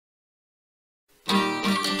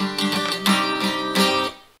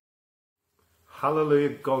Hallelujah.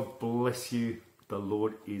 God bless you. The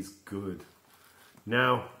Lord is good.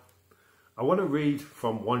 Now, I want to read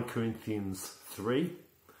from 1 Corinthians 3.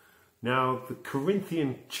 Now, the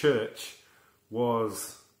Corinthian church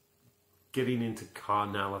was getting into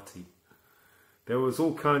carnality. There was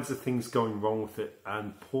all kinds of things going wrong with it,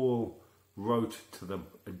 and Paul wrote to them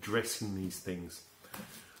addressing these things.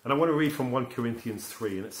 And I want to read from 1 Corinthians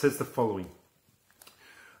 3, and it says the following.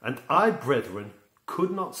 And I, brethren,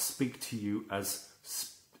 could not speak to you as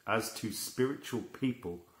to spiritual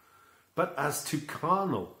people, but as to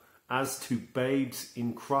carnal, as to babes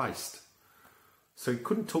in Christ. So he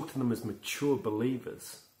couldn't talk to them as mature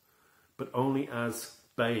believers, but only as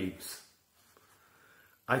babes.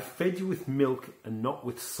 I fed you with milk and not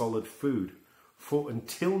with solid food, for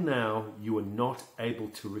until now you were not able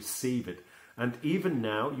to receive it, and even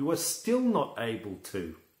now you are still not able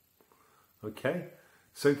to. Okay?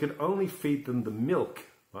 So you could only feed them the milk,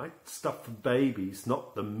 right? Stuff for babies,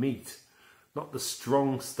 not the meat, not the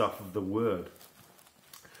strong stuff of the word.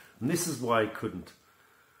 And this is why I couldn't.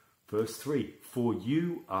 Verse 3, for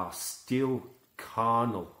you are still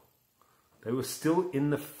carnal. They were still in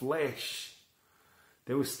the flesh.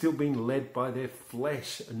 They were still being led by their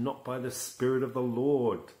flesh and not by the Spirit of the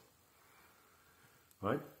Lord.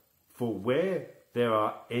 Right? For where there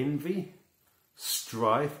are envy,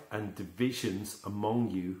 strife and divisions among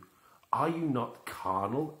you, are you not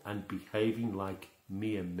carnal and behaving like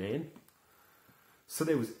mere men? So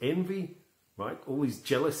there was envy, right? All these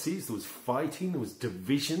jealousies, there was fighting, there was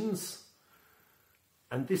divisions.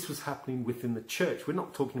 And this was happening within the church. We're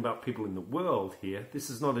not talking about people in the world here. This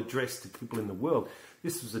is not addressed to people in the world.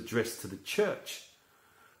 This was addressed to the church.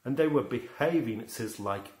 And they were behaving, it says,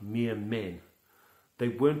 like mere men. They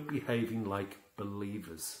weren't behaving like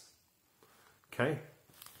believers. Okay?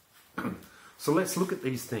 So let's look at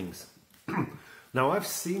these things. Now, I've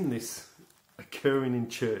seen this occurring in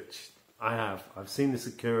church. I've seen this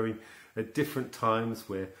occurring at different times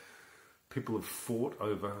where people have fought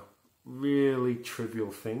over really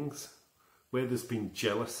trivial things, where there's been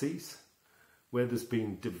jealousies, where there's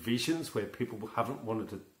been divisions, where people haven't wanted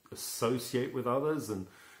to associate with others and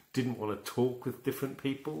didn't want to talk with different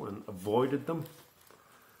people and avoided them.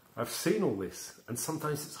 I've seen all this, and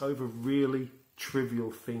sometimes it's over really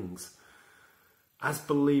trivial things. As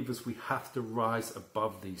believers, we have to rise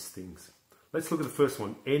above these things. Let's look at the first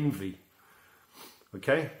one, envy.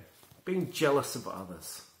 Okay? Being jealous of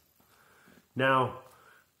others. Now,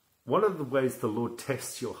 one of the ways the Lord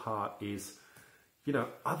tests your heart is,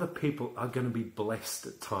 other people are going to be blessed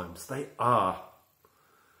at times. They are.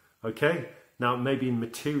 Okay? Now, maybe in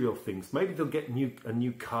material things. Maybe they'll get a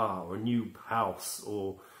new car or a new house,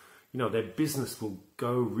 or, their business will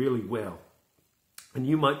go really well. And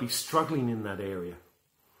you might be struggling in that area.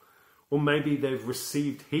 Or maybe they've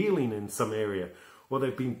received healing in some area. Or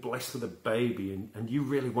they've been blessed with a baby and you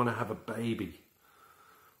really want to have a baby.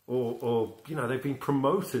 Or they've been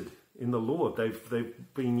promoted in the Lord. They've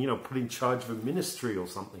been, put in charge of a ministry or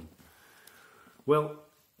something. Well,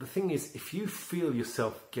 the thing is, if you feel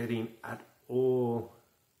yourself getting at all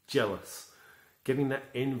jealous, getting that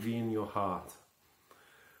envy in your heart,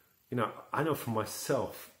 I know for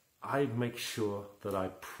myself, I make sure that I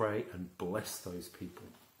pray and bless those people.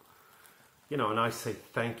 And I say,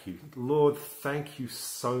 thank you. Lord, thank you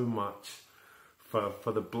so much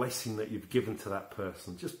for the blessing that you've given to that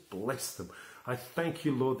person. Just bless them. I thank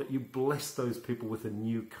you, Lord, that you bless those people with a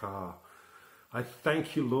new car. I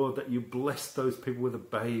thank you, Lord, that you bless those people with a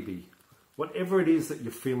baby. Whatever it is that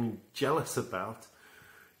you're feeling jealous about,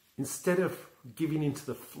 instead of giving into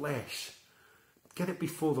the flesh, get it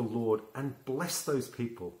before the Lord and bless those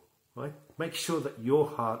people. Right? Make sure that your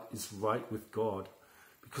heart is right with God,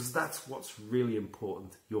 because that's what's really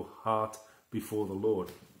important, your heart before the Lord.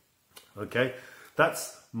 Okay?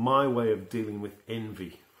 That's my way of dealing with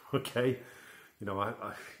envy. Okay?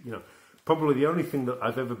 Probably the only thing that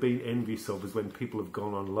I've ever been envious of is when people have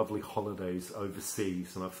gone on lovely holidays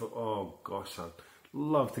overseas, and I thought, oh gosh, I'd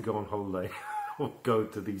love to go on holiday or go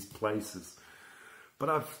to these places. But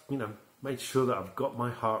I've, made sure that I've got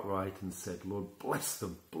my heart right and said, Lord, bless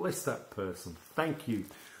them, bless that person. Thank you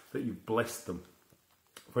that you blessed them.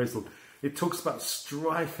 Praise the Lord. It talks about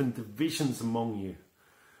strife and divisions among you.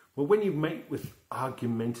 Well, when you meet with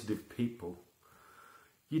argumentative people,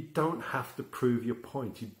 you don't have to prove your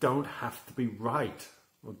point. You don't have to be right,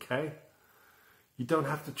 okay? You don't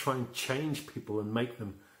have to try and change people and make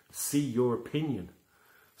them see your opinion.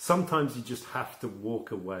 Sometimes you just have to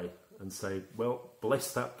walk away and say, well,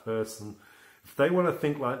 bless that person. If they want to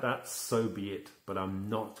think like that, so be it. But I'm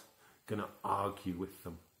not going to argue with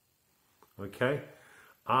them. Okay?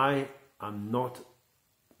 I am not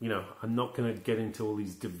I'm not going to get into all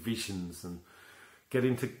these divisions and get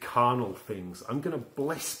into carnal things. I'm going to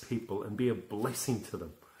bless people and be a blessing to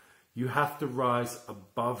them. You have to rise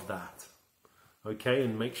above that, okay,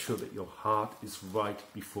 and make sure that your heart is right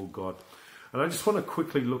before God. And I just want to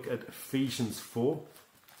quickly look at Ephesians 4.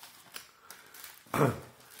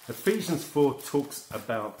 Ephesians 4 talks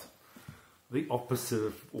about the opposite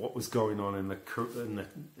of what was going on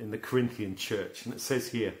in the Corinthian church. And it says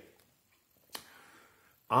here,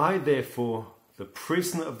 I therefore, the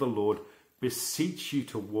prisoner of the Lord, beseech you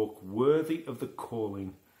to walk worthy of the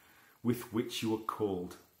calling with which you are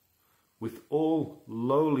called, with all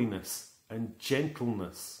lowliness and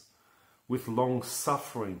gentleness, with long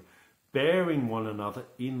suffering, bearing one another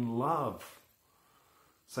in love.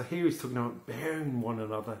 So here he's talking about bearing one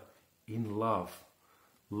another in love.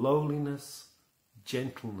 Lowliness,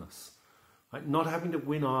 gentleness. Like not having to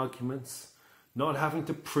win arguments, not having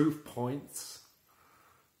to prove points,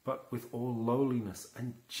 but with all lowliness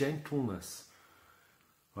and gentleness.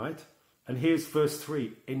 Right? And here's verse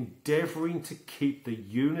 3. Endeavoring to keep the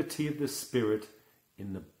unity of the Spirit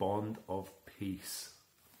in the bond of peace.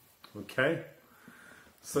 Okay?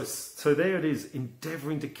 So there it is.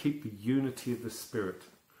 Endeavoring to keep the unity of the Spirit.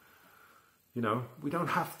 We don't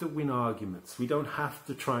have to win arguments. We don't have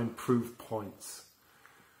to try and prove points.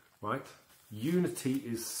 Right? Unity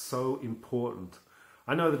is so important.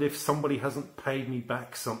 I know that if somebody hasn't paid me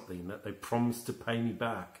back something that they promised to pay me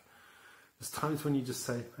back, there's times when you just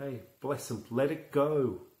say, hey, bless them, let it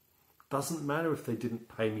go. Doesn't matter if they didn't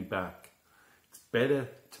pay me back. It's better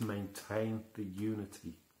to maintain the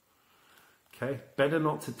unity. Okay? Better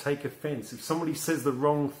not to take offense. If somebody says the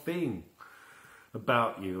wrong thing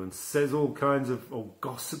about you and says all kinds of, or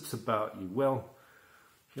gossips about you, well,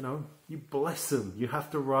 you bless them. You have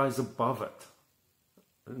to rise above it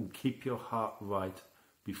and keep your heart right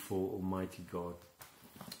before Almighty God.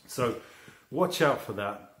 So watch out for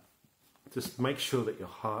that. Just make sure that your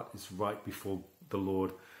heart is right before the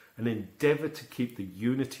Lord and endeavor to keep the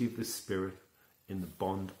unity of the Spirit in the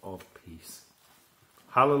bond of peace.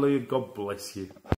 Hallelujah. God bless you.